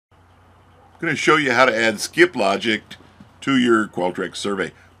going to show you how to add skip logic to your Qualtrics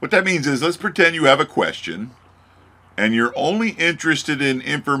survey. What that means is, let's pretend you have a question and you're only interested in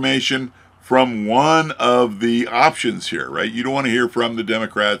information from one of the options here, right? You don't want to hear from the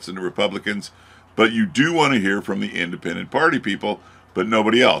Democrats and the Republicans, but you do want to hear from the independent party people, but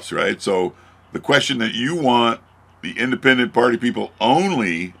nobody else, right? So the question that you want the independent party people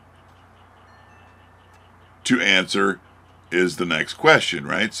only to answer is the next question,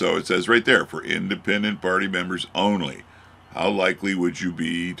 right? So it says right there, for independent party members only, how likely would you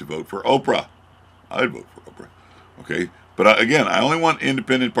be to vote for Oprah? I'd vote for Oprah. Okay, but again, I only want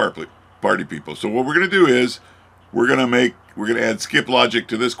independent party people. So what we're going to do is we're going to add skip logic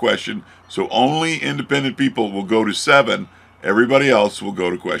to this question. So only independent people will go to 7. Everybody else will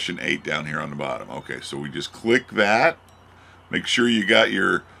go to question 8 down here on the bottom. Okay, so we just click that. Make sure you got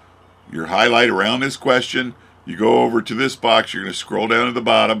your highlight around this question. You go over to this box. You're going to scroll down to the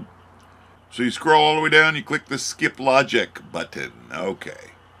bottom. So you scroll all the way down. You click the skip logic button.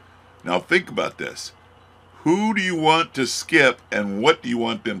 Okay. Now think about this. Who do you want to skip and what do you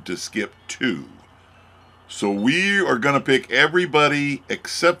want them to skip to? So we are going to pick everybody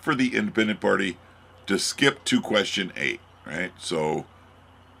except for the independent party to skip to question 8, right? So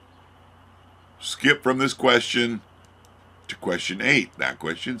skip from this question to question 8, not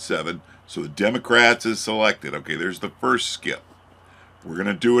question 7. So the Democrats is selected. Okay, there's the first skip. We're going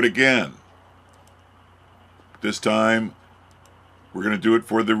to do it again. This time, we're going to do it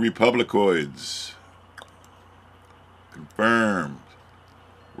for the Republicoids. Confirmed.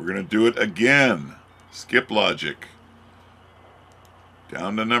 We're going to do it again. Skip logic.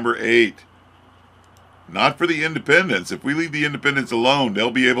 Down to number 8. Not for the independents. If we leave the independents alone,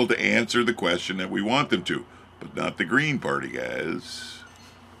 they'll be able to answer the question that we want them to. But not the Green Party guys.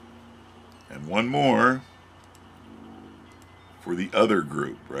 And one more for the other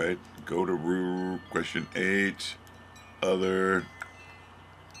group, right? Go to question 8, other,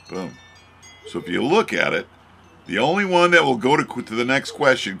 boom. So if you look at it, the only one that will go to the next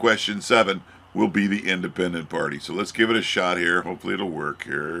question, question 7, will be the independent party. So let's give it a shot here. Hopefully it'll work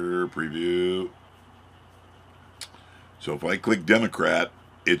here. Preview. So if I click Democrat,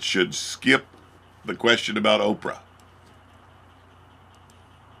 it should skip the question about Oprah.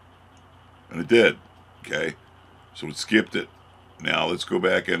 And it did. Okay. So it skipped it. Now let's go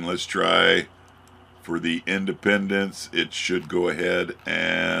back and let's try for the independents. It should go ahead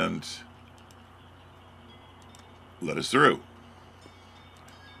and let us through.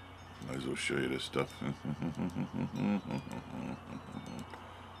 Might as well show you this stuff.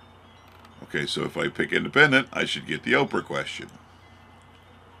 Okay, so if I pick independent, I should get the Oprah question.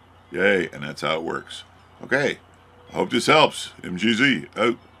 Yay, and that's how it works. Okay, I hope this helps. MGZ,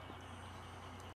 out.